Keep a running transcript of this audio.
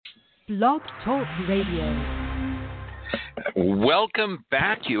Blog Talk Radio. Welcome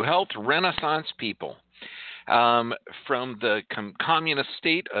back, you health renaissance people. From the communist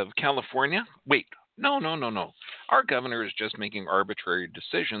state of California. Wait, no. Our governor is just making arbitrary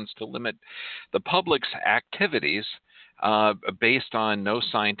decisions to limit the public's activities based on no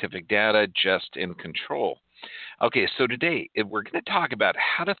scientific data, just in control. Okay, so today we're going to talk about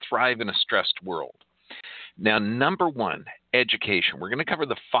how to thrive in a stressed world. Now, number one, education. We're going to cover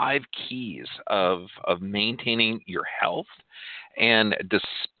the 5 keys of maintaining your health, and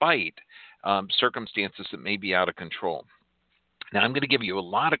despite circumstances that may be out of control. Now, I'm going to give you a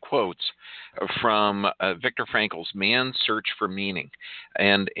lot of quotes from Viktor Frankl's Man's Search for Meaning.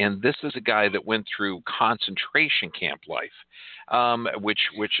 And this is a guy that went through concentration camp life,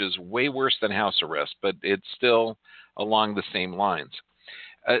 which is way worse than house arrest, but it's still along the same lines.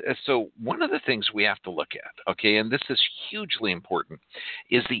 So one of the things we have to look at, okay, and this is hugely important,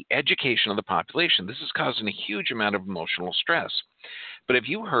 is the education of the population. This is causing a huge amount of emotional stress. But have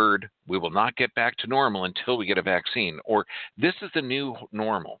you heard, we will not get back to normal until we get a vaccine, or this is the new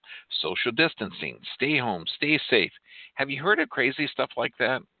normal, social distancing, stay home, stay safe. Have you heard of crazy stuff like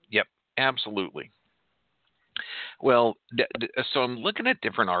that? Yep, absolutely. Well, so I'm looking at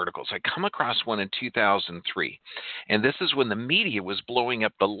different articles. I come across one in 2003, and this is when the media was blowing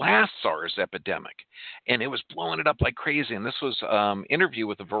up the last SARS epidemic, and it was blowing it up like crazy. And this was an interview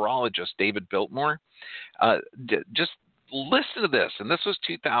with a virologist, David Biltmore. Just listen to this, and this was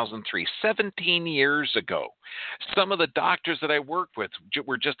 2003, 17 years ago. Some of the doctors that I worked with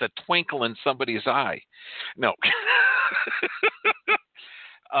were just a twinkle in somebody's eye. No.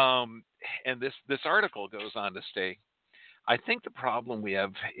 And this article goes on to say, I think the problem we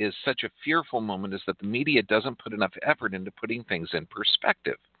have is such a fearful moment is that the media doesn't put enough effort into putting things in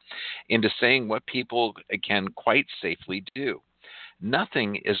perspective, into saying what people can quite safely do.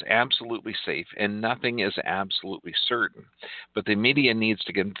 Nothing is absolutely safe and nothing is absolutely certain, but the media needs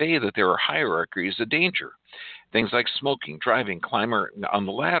to convey that there are hierarchies of danger. Things like smoking, driving, climbing on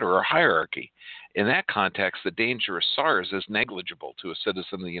the ladder are hierarchy. In that context, the danger of SARS is negligible to a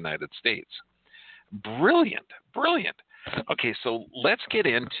citizen of the United States. Brilliant. Okay, so let's get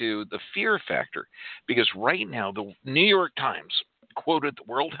into the fear factor, because right now the New York Times quoted the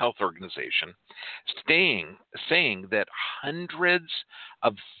World Health Organization saying that hundreds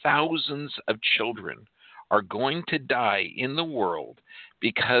of thousands of children are going to die in the world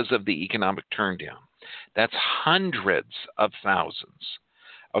because of the economic turndown. That's hundreds of thousands.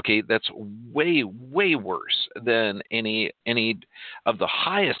 Okay, that's way, way worse than any of the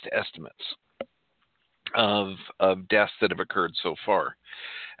highest estimates of deaths that have occurred so far.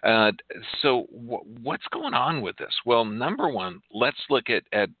 So what's going on with this? Well, number one, let's look at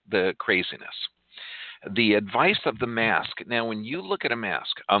the craziness. The advice of the mask. Now, when you look at a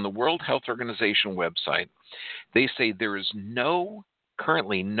mask on the World Health Organization website, they say there is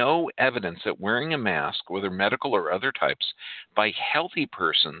currently no evidence that wearing a mask, whether medical or other types, by healthy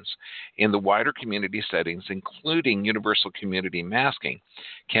persons in the wider community settings, including universal community masking,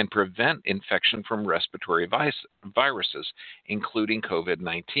 can prevent infection from respiratory viruses, including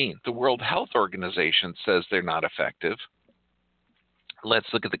COVID-19. The World Health Organization says they're not effective. Let's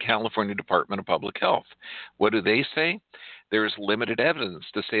look at the California Department of Public Health. What do they say? There is limited evidence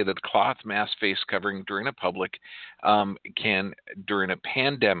to say that cloth mask face covering during a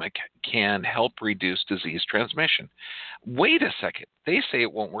pandemic can help reduce disease transmission. Wait a second. They say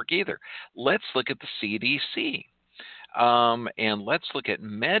it won't work either. Let's look at the CDC. And let's look at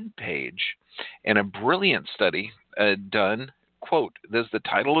MedPage and a brilliant study done. Quote, this is the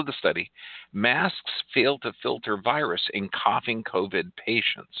title of the study, Masks Fail to Filter Virus in Coughing COVID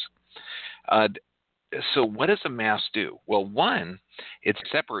Patients. So what does a mask do? Well, one, it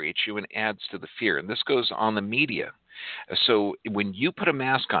separates you and adds to the fear. And this goes on the media. So when you put a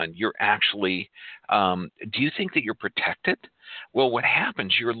mask on, you're actually, do you think that you're protected? Well, what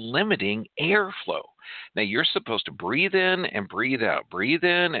happens, you're limiting airflow. Now, you're supposed to breathe in and breathe out, breathe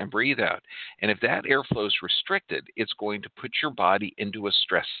in and breathe out. And if that airflow is restricted, it's going to put your body into a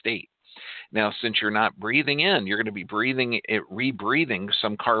stress state. Now, since you're not breathing in, you're going to be rebreathing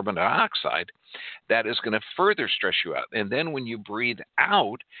some carbon dioxide. That is going to further stress you out. And then when you breathe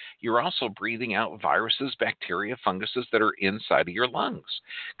out, you're also breathing out viruses, bacteria, funguses that are inside of your lungs,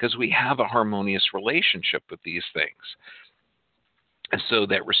 because we have a harmonious relationship with these things. And so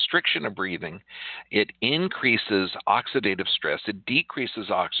that restriction of breathing, it increases oxidative stress, it decreases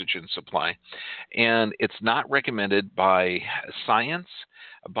oxygen supply, and it's not recommended by science,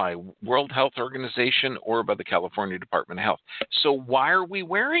 by World Health Organization, or by the California Department of Health. So why are we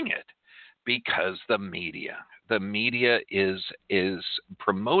wearing it? Because the media the media is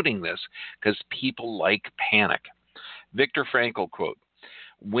promoting this because people like panic. Viktor Frankl quote,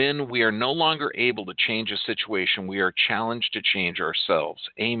 "When we are no longer able to change a situation, we are challenged to change ourselves."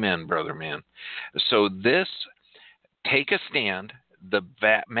 Amen, brother man. So this, take a stand. The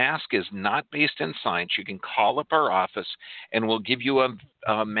mask is not based in science. You can call up our office and we'll give you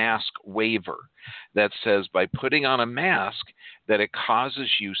a mask waiver that says by putting on a mask that it causes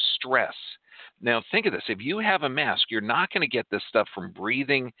you stress. Now, think of this. If you have a mask, you're not going to get this stuff from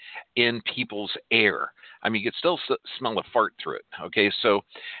breathing in people's air. I mean, you could still smell a fart through it, okay? So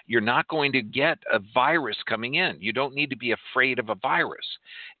you're not going to get a virus coming in. You don't need to be afraid of a virus.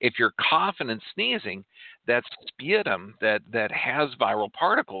 If you're coughing and sneezing, that's sputum that has viral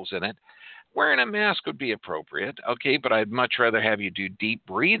particles in it. Wearing a mask would be appropriate, okay? But I'd much rather have you do deep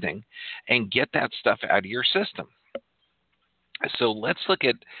breathing and get that stuff out of your system. So let's look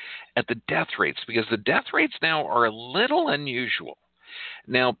at the death rates, because the death rates now are a little unusual.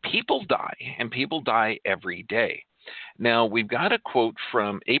 Now, people die, and people die every day. Now, we've got a quote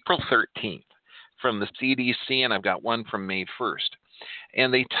from April 13th from the CDC, and I've got one from May 1st.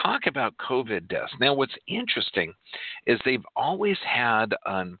 And they talk about COVID deaths. Now, what's interesting is they've always had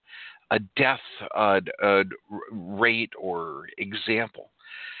a death rate or example.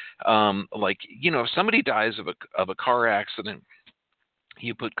 Like, you know, if somebody dies of a car accident,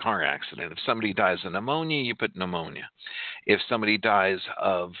 you put car accident. If somebody dies of pneumonia, you put pneumonia. If somebody dies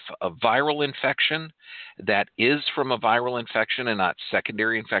of a viral infection, that is from a viral infection and not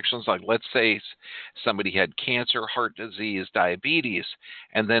secondary infections. Like, let's say somebody had cancer, heart disease, diabetes,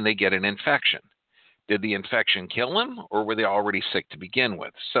 and then they get an infection. Did the infection kill them, or were they already sick to begin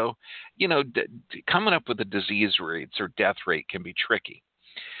with? So, you know, coming up with the disease rates or death rate can be tricky.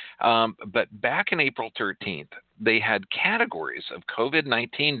 But back in April 13th, they had categories of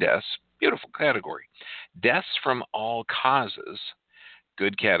COVID-19 deaths, beautiful category. Deaths from all causes,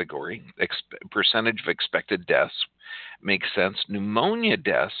 good category. Percentage of expected deaths, makes sense. Pneumonia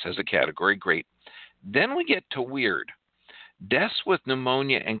deaths as a category, great. Then we get to weird. Deaths with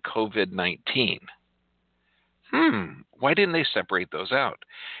pneumonia and COVID-19. Why didn't they separate those out?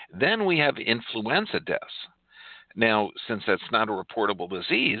 Then we have influenza deaths. Now, since that's not a reportable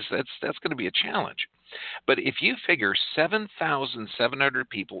disease, that's going to be a challenge. But if you figure 7,700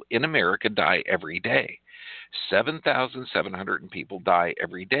 people in America die every day, 7,700 people die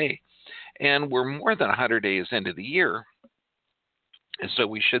every day, and we're more than 100 days into the year, so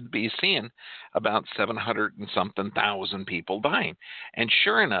we should be seeing about 700 and something thousand people dying. And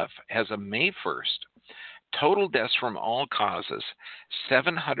sure enough, as of May 1st, total deaths from all causes,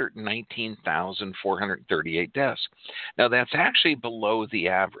 719,438 deaths. Now, that's actually below the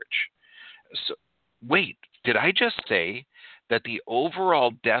average. So, wait, did I just say that the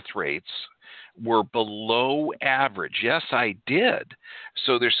overall death rates were below average? Yes, I did.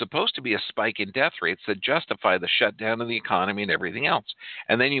 So there's supposed to be a spike in death rates that justify the shutdown of the economy and everything else.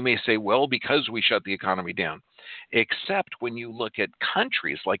 And then you may say, well, because we shut the economy down. Except when you look at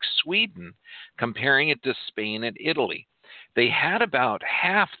countries like Sweden, comparing it to Spain and Italy, they had about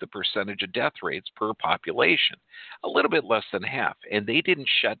half the percentage of death rates per population, a little bit less than half, and they didn't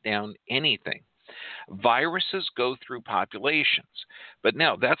shut down anything. Viruses go through populations, but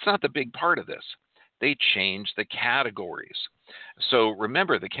now that's not the big part of this. They changed the categories. So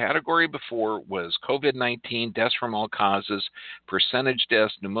remember, the category before was COVID-19, deaths from all causes, percentage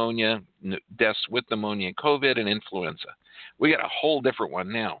deaths, pneumonia, deaths with pneumonia and COVID, and influenza. We got a whole different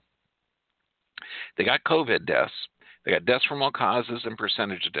one now. They got COVID deaths. They got deaths from all causes and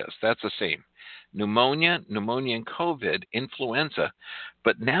percentage of deaths. That's the same. Pneumonia and COVID, influenza.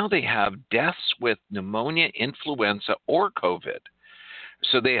 But now they have deaths with pneumonia, influenza, or COVID.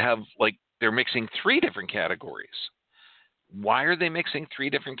 So they have, like, they're mixing three different categories. Why are they mixing three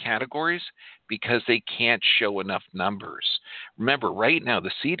different categories? Because they can't show enough numbers. Remember, right now,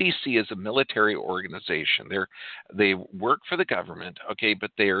 the CDC is a military organization. They work for the government, okay,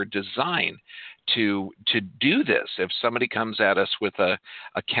 but they are designed to do this. If somebody comes at us with a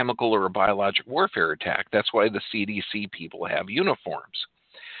chemical or a biologic warfare attack, that's why the CDC people have uniforms.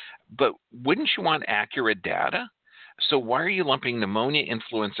 But wouldn't you want accurate data? So why are you lumping pneumonia,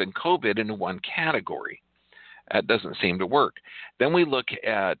 influenza, and COVID into one category? That doesn't seem to work. Then we look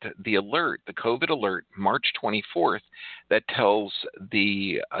at the alert, the COVID alert, March 24th, that tells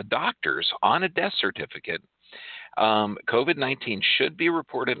the doctors on a death certificate, COVID-19 should be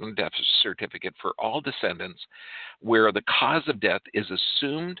reported on a death certificate for all descendants where the cause of death is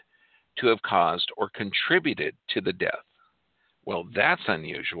assumed to have caused or contributed to the death. Well, that's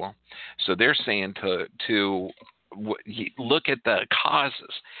unusual. So they're saying to look at the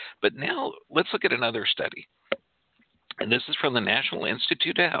causes. But now let's look at another study. And this is from the National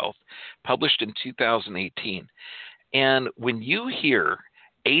Institute of Health, published in 2018. And when you hear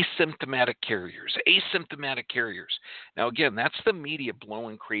asymptomatic carriers, now again, that's the media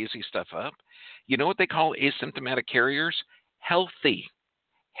blowing crazy stuff up. You know what they call asymptomatic carriers? Healthy.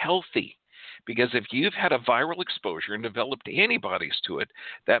 Because if you've had a viral exposure and developed antibodies to it,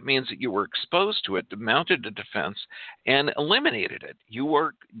 that means that you were exposed to it, mounted a defense, and eliminated it.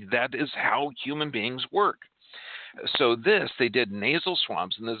 That is how human beings work. So they did nasal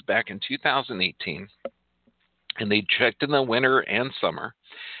swabs, and this is back in 2018, and they checked in the winter and summer,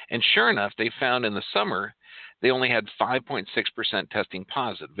 and sure enough, they found in the summer they only had 5.6% testing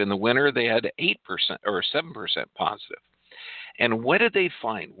positive. In the winter, they had 8% or 7% positive. And what did they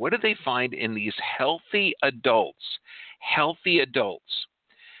find? What did they find in these healthy adults?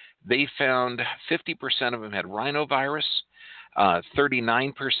 They found 50% of them had rhinovirus,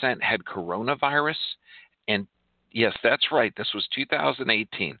 39% had coronavirus, and yes, that's right, this was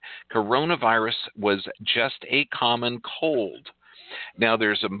 2018. Coronavirus was just a common cold. Now,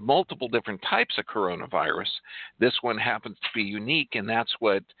 there's multiple different types of coronavirus. This one happens to be unique, and that's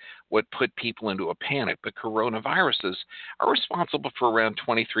what put people into a panic. But coronaviruses are responsible for around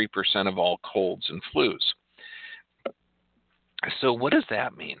 23% of all colds and flus. So what does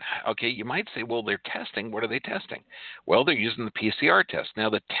that mean? Okay, you might say, well, they're testing. What are they testing? Well, they're using the PCR test. Now,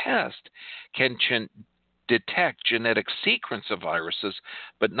 the test can detect genetic sequence of viruses,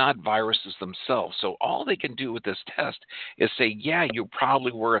 but not viruses themselves. So all they can do with this test is say, yeah, you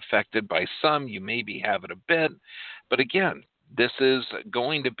probably were affected by some, you maybe have it a bit. But again, this is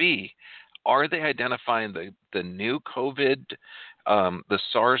going to be, are they identifying the new COVID, the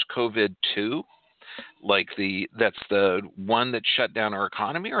SARS-CoV-2, that's the one that shut down our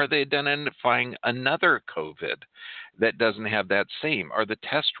economy, or are they identifying another COVID that doesn't have that same? Are the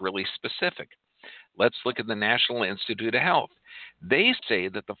tests really specific? Let's look at the National Institute of Health. They say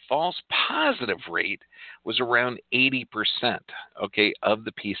that the false positive rate was around 80%, of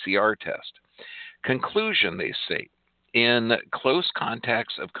the PCR test. Conclusion, they say, in close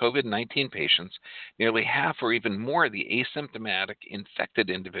contacts of COVID-19 patients, nearly half or even more of the asymptomatic infected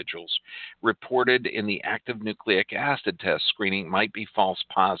individuals reported in the active nucleic acid test screening might be false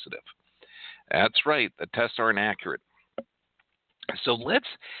positive. That's right, the tests aren't accurate. So let's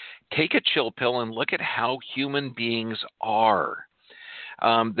take a chill pill and look at how human beings are.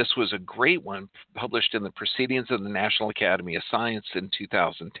 This was a great one published in the Proceedings of the National Academy of Science in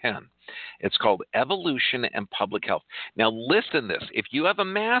 2010. It's called Evolution and Public Health. Now listen to this. If you have a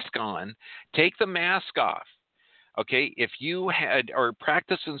mask on, take the mask off. Okay, if you are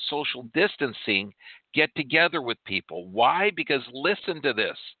practicing social distancing, get together with people. Why? Because listen to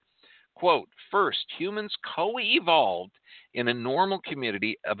this. Quote, first, humans co-evolved in a normal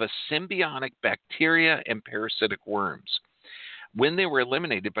community of a symbiotic bacteria and parasitic worms. When they were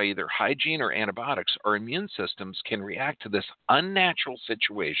eliminated by either hygiene or antibiotics, our immune systems can react to this unnatural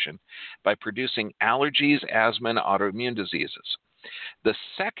situation by producing allergies, asthma, and autoimmune diseases. The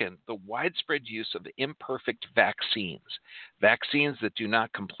second, the widespread use of imperfect vaccines that do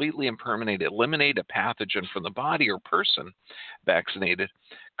not completely and permanently eliminate a pathogen from the body or person vaccinated,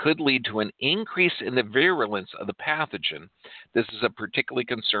 could lead to an increase in the virulence of the pathogen. This is a particularly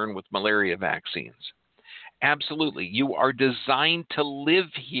concern with malaria vaccines. Absolutely. You are designed to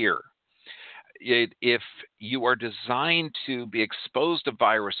live here. If you are designed to be exposed to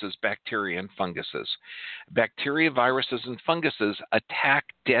viruses, bacteria, and funguses, bacteria, viruses, and funguses attack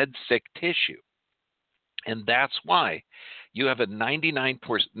dead, sick tissue. And that's why you have a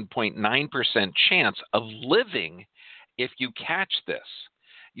 99.9% chance of living if you catch this.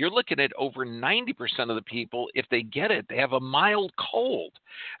 You're looking at over 90% of the people, if they get it, they have a mild cold.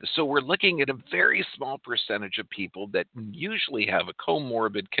 So we're looking at a very small percentage of people that usually have a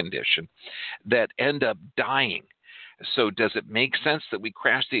comorbid condition that end up dying. So does it make sense that we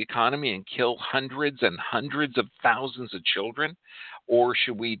crash the economy and kill hundreds and hundreds of thousands of children? Or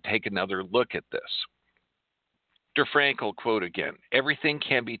should we take another look at this? Dr. Frankl quote again, everything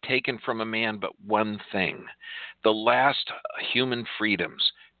can be taken from a man but one thing, the last human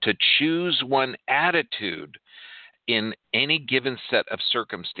freedoms, to choose one attitude in any given set of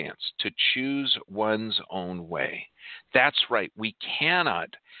circumstance, to choose one's own way. That's right. We cannot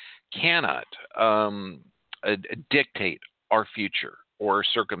dictate our future or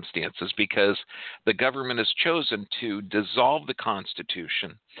circumstances because the government has chosen to dissolve the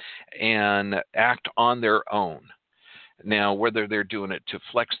Constitution and act on their own. Now, whether they're doing it to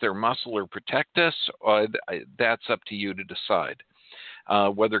flex their muscle or protect us, that's up to you to decide.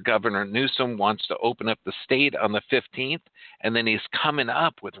 whether Governor Newsom wants to open up the state on the 15th, and then he's coming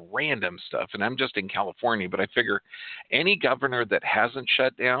up with random stuff. And I'm just in California, but I figure any governor that hasn't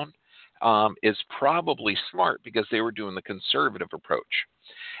shut down is probably smart because they were doing the conservative approach.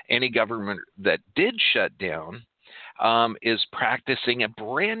 Any government that did shut down is practicing a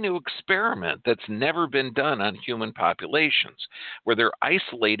brand new experiment that's never been done on human populations, where they're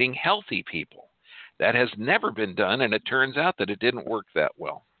isolating healthy people. That has never been done, and it turns out that it didn't work that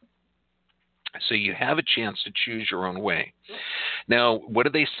well. So you have a chance to choose your own way. Now, what do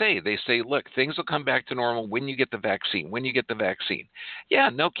they say? They say, look, things will come back to normal when you get the vaccine, when you get the vaccine. Yeah,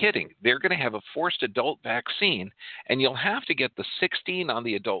 no kidding. They're going to have a forced adult vaccine, and you'll have to get the 16 on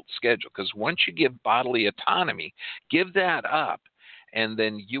the adult schedule, because once you give bodily autonomy, give that up, and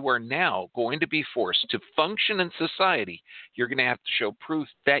then you are now going to be forced to function in society. You're going to have to show proof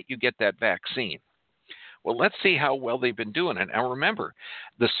that you get that vaccine. Well, let's see how well they've been doing it. Now, remember,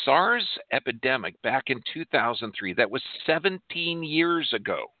 the SARS epidemic back in 2003, that was 17 years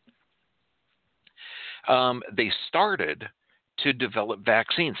ago. They started to develop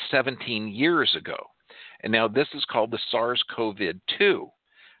vaccines 17 years ago. And now this is called the SARS-CoV-2.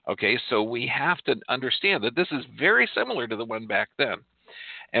 Okay, so we have to understand that this is very similar to the one back then.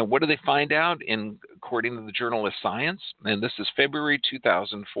 And what do they find out according to the Journal of Science? And this is February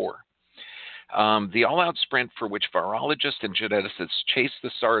 2004. The all-out sprint for which virologists and geneticists chased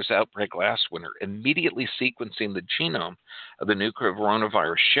the SARS outbreak last winter, immediately sequencing the genome of the new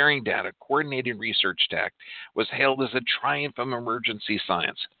coronavirus, sharing data, coordinating research tact, was hailed as a triumph of emergency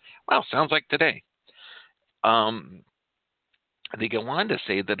science. Well, sounds like today. They go on to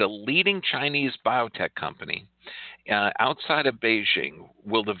say that a leading Chinese biotech company outside of Beijing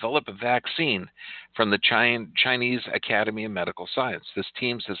will develop a vaccine from the Chinese Academy of Medical Science. This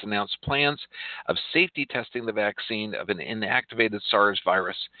team has announced plans of safety testing the vaccine of an inactivated SARS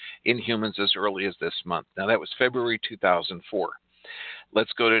virus in humans as early as this month. Now, that was February 2004.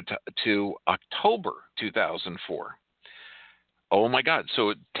 Let's go to October 2004. Oh, my God. So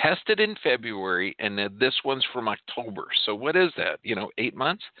it tested in February, and then this one's from October. So what is that? 8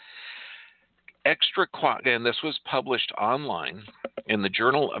 months? And this was published online in the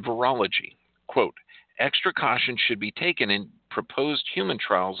Journal of Virology. Quote, extra caution should be taken in proposed human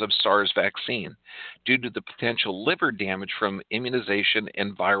trials of SARS vaccine due to the potential liver damage from immunization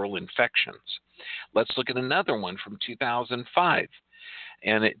and viral infections. Let's look at another one from 2005.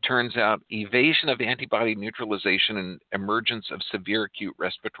 And it turns out evasion of antibody neutralization and emergence of severe acute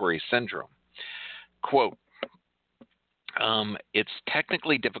respiratory syndrome. Quote, it's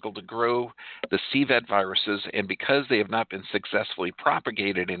technically difficult to grow the CVET viruses, and because they have not been successfully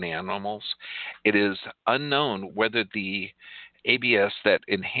propagated in animals, it is unknown whether the ABS that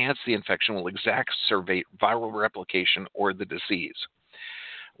enhance the infection will exacerbate viral replication or the disease.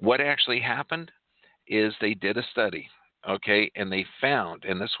 What actually happened is they did a study. Okay, and they found,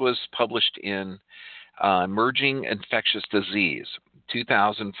 and this was published in Emerging Infectious Disease,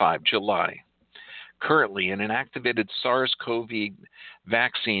 2005, July. Currently, an inactivated SARS-CoV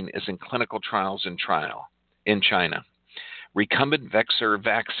vaccine is in clinical trials in China. Recombinant vector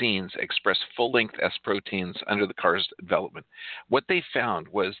vaccines express full-length S proteins under the CARS development. What they found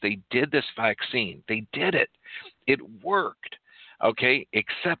was they did this vaccine. They did it. It worked. Okay,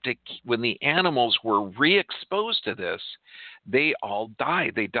 except when the animals were re-exposed to this, they all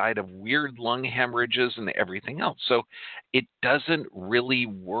died. They died of weird lung hemorrhages and everything else. So it doesn't really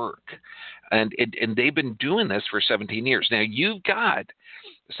work. And they've been doing this for 17 years. Now, you've got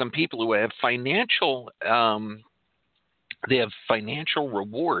some people who have financial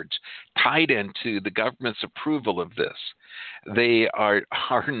rewards tied into the government's approval of this. They are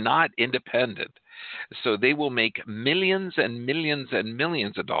not independent. So they will make millions and millions and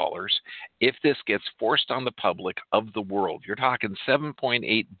millions of dollars if this gets forced on the public of the world. You're talking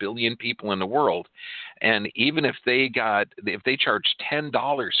 7.8 billion people in the world. And even if they charge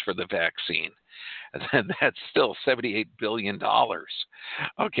 $10 for the vaccine, then that's still $78 billion,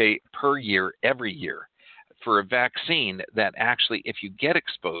 okay, per year, every year, for a vaccine that actually, if you get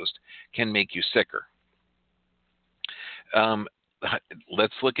exposed, can make you sicker.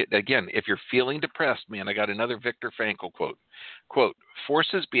 Let's look at, again, if you're feeling depressed, man, I got another Viktor Frankl quote. Quote,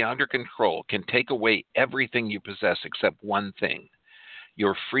 forces beyond your control can take away everything you possess except one thing,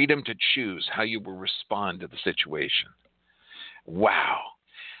 your freedom to choose how you will respond to the situation. Wow.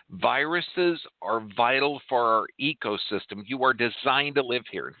 Viruses are vital for our ecosystem. You are designed to live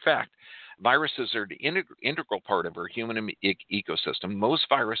here. In fact, viruses are an integral part of our human ecosystem. Most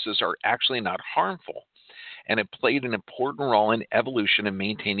viruses are actually not harmful and have played an important role in evolution and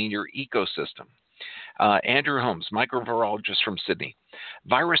maintaining your ecosystem. Andrew Holmes, microvirologist from Sydney.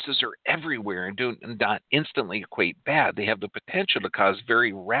 Viruses are everywhere and do not instantly equate bad. They have the potential to cause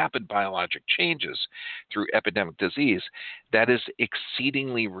very rapid biologic changes through epidemic disease. That is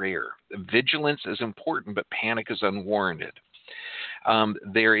exceedingly rare. Vigilance is important, but panic is unwarranted.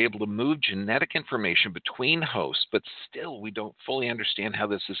 They are able to move genetic information between hosts, but still we don't fully understand how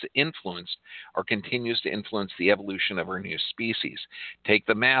this is influenced or continues to influence the evolution of our new species. Take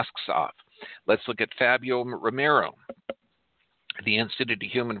the masks off. Let's look at Fabio Romero, the Institute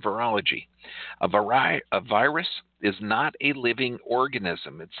of Human Virology. A virus is not a living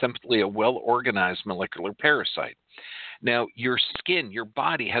organism. It's simply a well-organized molecular parasite. Now, your skin, your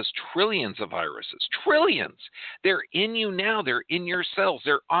body has trillions of viruses. Trillions! They're in you now. They're in your cells.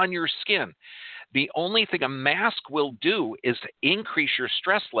 They're on your skin. The only thing a mask will do is increase your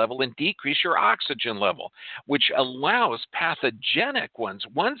stress level and decrease your oxygen level, which allows pathogenic ones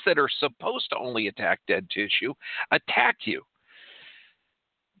that are supposed to only attack dead tissue, attack you.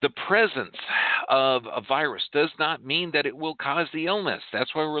 The presence of a virus does not mean that it will cause the illness.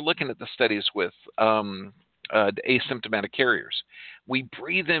 That's why we're looking at the studies with asymptomatic carriers. We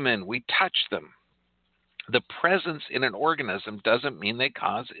breathe them in, we touch them. The presence in an organism doesn't mean they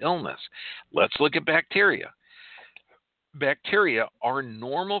cause illness. Let's look at bacteria. Bacteria are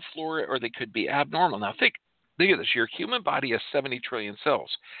normal flora, or they could be abnormal. Now think of this. Your human body has 70 trillion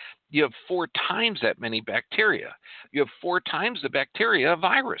cells. You have 4 times that many bacteria. You have 4 times the bacteria of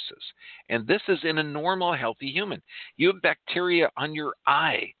viruses. And this is in a normal, healthy human. You have bacteria on your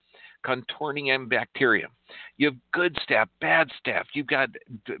eye, Contornium bacterium. You have good staph, bad staph. You've got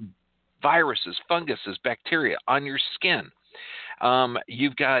viruses, funguses, bacteria on your skin.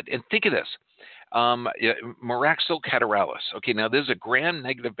 You've got, and think of this, Moraxil catarrhalis. Okay, now this is a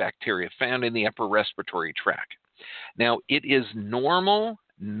gram-negative bacteria found in the upper respiratory tract. Now, it is normal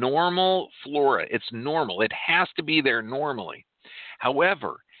flora. It's normal. It has to be there normally.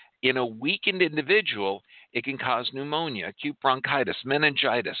 However, in a weakened individual, it can cause pneumonia, acute bronchitis,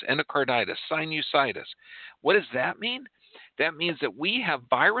 meningitis, endocarditis, sinusitis. What does that mean? That means that we have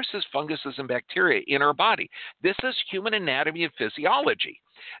viruses, funguses, and bacteria in our body. This is human anatomy and physiology.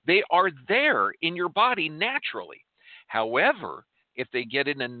 They are there in your body naturally. However, if they get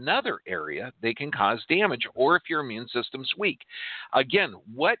in another area, they can cause damage, or if your immune system's weak. Again,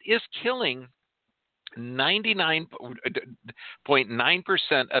 what is killing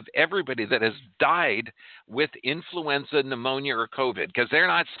 99.9% of everybody that has died with influenza, pneumonia, or COVID, because they're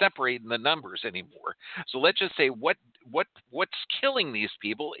not separating the numbers anymore. So let's just say what's killing these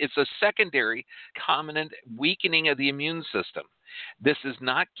people is a secondary common weakening of the immune system. This is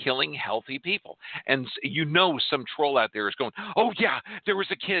not killing healthy people. And you know some troll out there is going, oh yeah, there was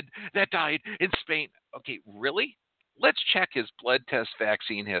a kid that died in Spain. Okay, really? Let's check his blood test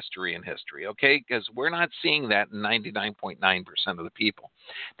vaccine history, okay? Because we're not seeing that in 99.9% of the people.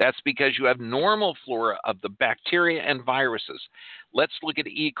 That's because you have normal flora of the bacteria and viruses. Let's look at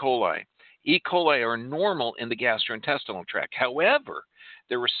E. coli. E. coli are normal in the gastrointestinal tract. However,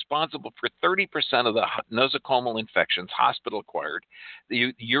 they're responsible for 30% of the nosocomial infections, hospital-acquired,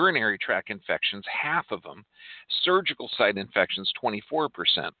 the urinary tract infections, half of them, surgical site infections,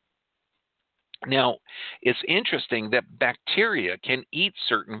 24%. Now, it's interesting that bacteria can eat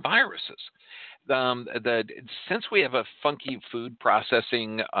certain viruses. Since we have a funky food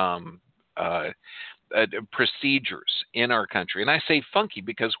processing procedures in our country, and I say funky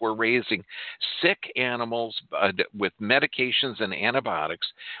because we're raising sick animals with medications and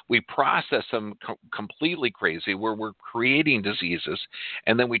antibiotics. We process them completely crazy, where we're creating diseases,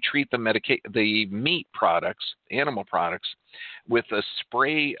 and then we treat the meat products, animal products, with a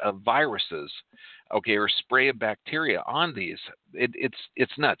spray of viruses, okay, or spray of bacteria on these.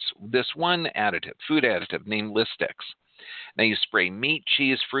 It's nuts. This one additive, food additive named Listex. Now you spray meat,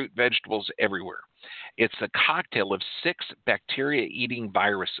 cheese, fruit, vegetables everywhere. It's a cocktail of 6 bacteria-eating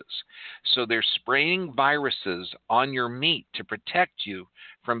viruses. So they're spraying viruses on your meat to protect you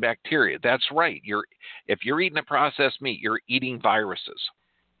from bacteria. That's right. If you're eating a processed meat, you're eating viruses.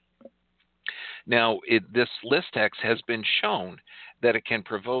 Now, this Listex has been shown that it can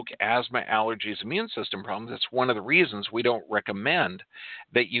provoke asthma, allergies, immune system problems. That's one of the reasons we don't recommend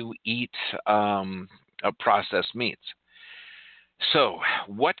that you eat processed meats. So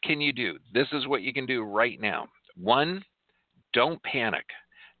what can you do? This is what you can do right now. 1, don't panic.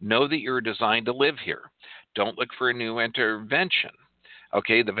 Know that you're designed to live here. Don't look for a new intervention.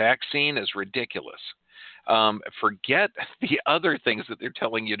 Okay, the vaccine is ridiculous. Forget the other things that they're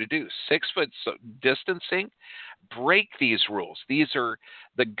telling you to do. 6 foot distancing, break these rules.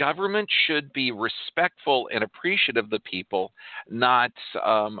 The government should be respectful and appreciative of the people, not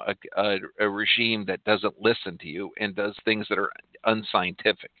a regime that doesn't listen to you and does things that are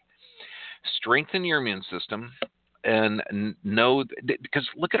unscientific. Strengthen your immune system and know, because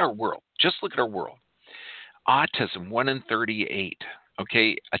look at our world. Just look at our world. Autism, 1 in 38.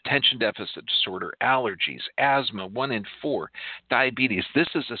 Okay, attention deficit disorder, allergies, asthma, 1 in 4, diabetes. This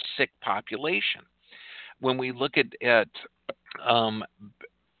is a sick population. When we look at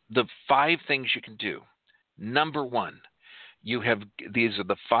the 5 things you can do, number 1, these are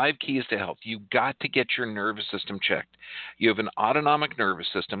the 5 keys to health. You've got to get your nervous system checked. You have an autonomic nervous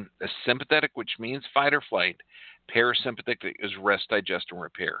system, a sympathetic, which means fight or flight, parasympathetic is rest, digest, and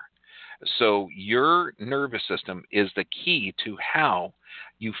repair. So your nervous system is the key to how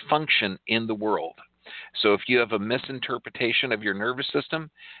you function in the world. So if you have a misinterpretation of your nervous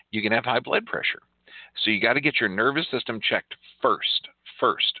system, you can have high blood pressure. So you got to get your nervous system checked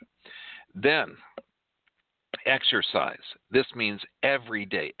first. Then exercise. This means every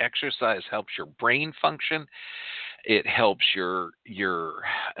day. Exercise helps your brain function. It helps your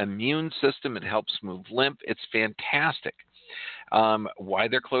immune system. It helps move lymph. It's fantastic. Why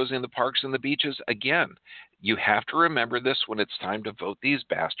they're closing the parks and the beaches? Again, you have to remember this when it's time to vote these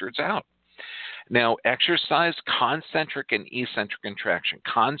bastards out. Now, exercise, concentric and eccentric contraction.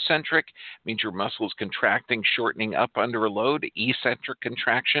 Concentric means your muscles contracting, shortening up under a load. Eccentric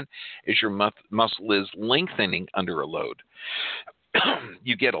contraction is your muscle is lengthening under a load.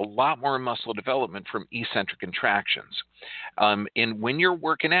 You get a lot more muscle development from eccentric contractions. And when you're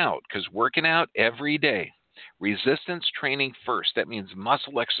working out, because working out every day, resistance training first. That means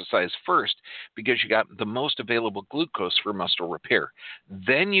muscle exercise first because you got the most available glucose for muscle repair.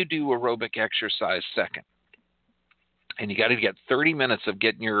 Then you do aerobic exercise second. And you got to get 30 minutes of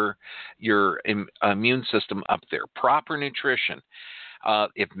getting your immune system up there. Proper nutrition.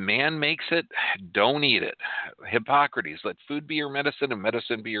 If man makes it, don't eat it. Hippocrates, let food be your medicine and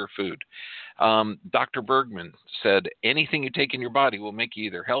medicine be your food. Dr. Bergman said, anything you take in your body will make you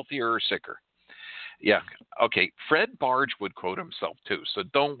either healthier or sicker. Yeah. Okay. Fred Barge would quote himself too. So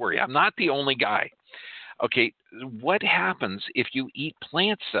don't worry. I'm not the only guy. Okay. What happens if you eat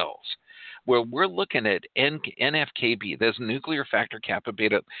plant cells? Well, we're looking at NFKB. There's nuclear factor kappa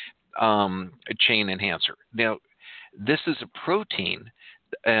beta chain enhancer. Now, this is a protein,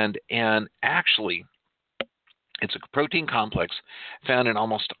 and actually, it's a protein complex found in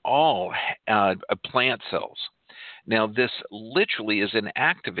almost all plant cells. Now, this literally is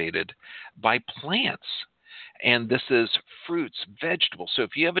inactivated by plants, and this is fruits, vegetables. So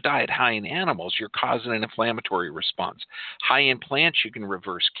if you have a diet high in animals, you're causing an inflammatory response. High in plants, you can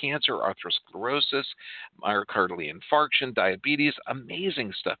reverse cancer, atherosclerosis, myocardial infarction, diabetes,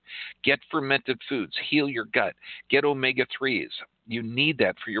 amazing stuff. Get fermented foods, heal your gut, get omega-3s. You need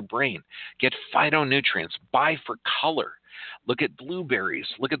that for your brain. Get phytonutrients, buy for color. Look at blueberries.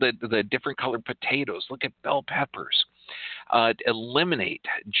 Look at the different colored potatoes. Look at bell peppers. Eliminate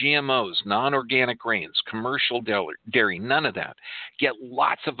GMOs, non-organic grains, commercial dairy, none of that. Get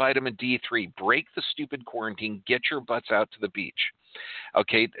lots of vitamin D3. Break the stupid quarantine. Get your butts out to the beach.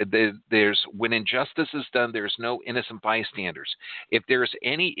 Okay, when injustice is done, there's no innocent bystanders. If there's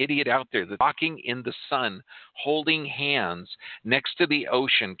any idiot out there that walking in the sun, holding hands next to the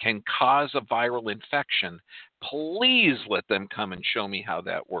ocean can cause a viral infection, please let them come and show me how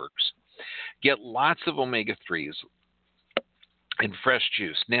that works. Get lots of omega-3s and fresh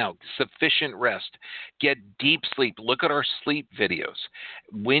juice. Now, sufficient rest. Get deep sleep. Look at our sleep videos.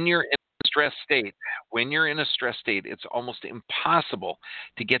 When you're in a stress state, it's almost impossible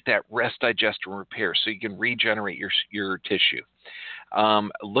to get that rest, digest, and repair so you can regenerate your tissue.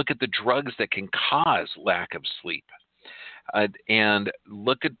 Look at the drugs that can cause lack of sleep. And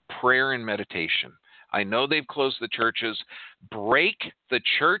look at prayer and meditation. I know they've closed the churches. Break the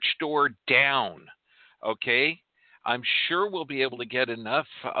church door down, okay? I'm sure we'll be able to get enough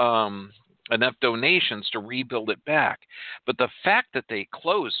donations to rebuild it back. But the fact that they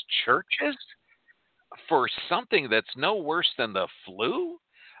closed churches for something that's no worse than the flu,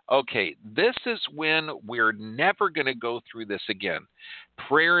 okay, this is when we're never going to go through this again.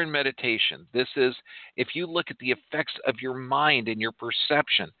 Prayer and meditation. This is, if you look at the effects of your mind and your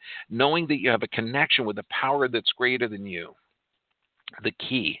perception, knowing that you have a connection with a power that's greater than you, the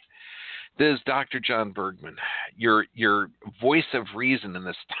key. This is Dr. John Bergman, your voice of reason in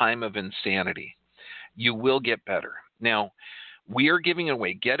this time of insanity. You will get better. Now, We are giving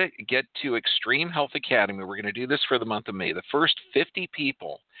away, get to Extreme Health Academy. We're going to do this for the month of May. The first 50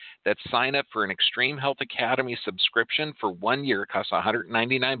 people that sign up for an Extreme Health Academy subscription for 1 year, it costs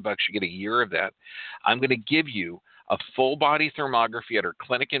 $199. You get a year of that. I'm going to give you a full body thermography at our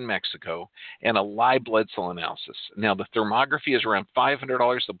clinic in Mexico and a live blood cell analysis. Now, the thermography is around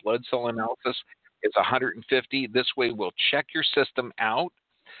 $500. The blood cell analysis is $150. This way, we'll check your system out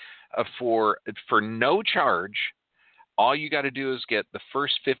for no charge. All you got to do is get the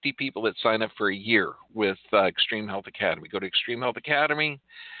first 50 people that sign up for a year with Extreme Health Academy. Go to Extreme Health Academy.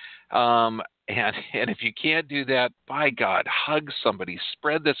 And if you can't do that, by God, hug somebody.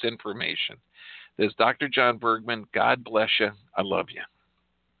 Spread this information. This is Dr. John Bergman. God bless you. I love you.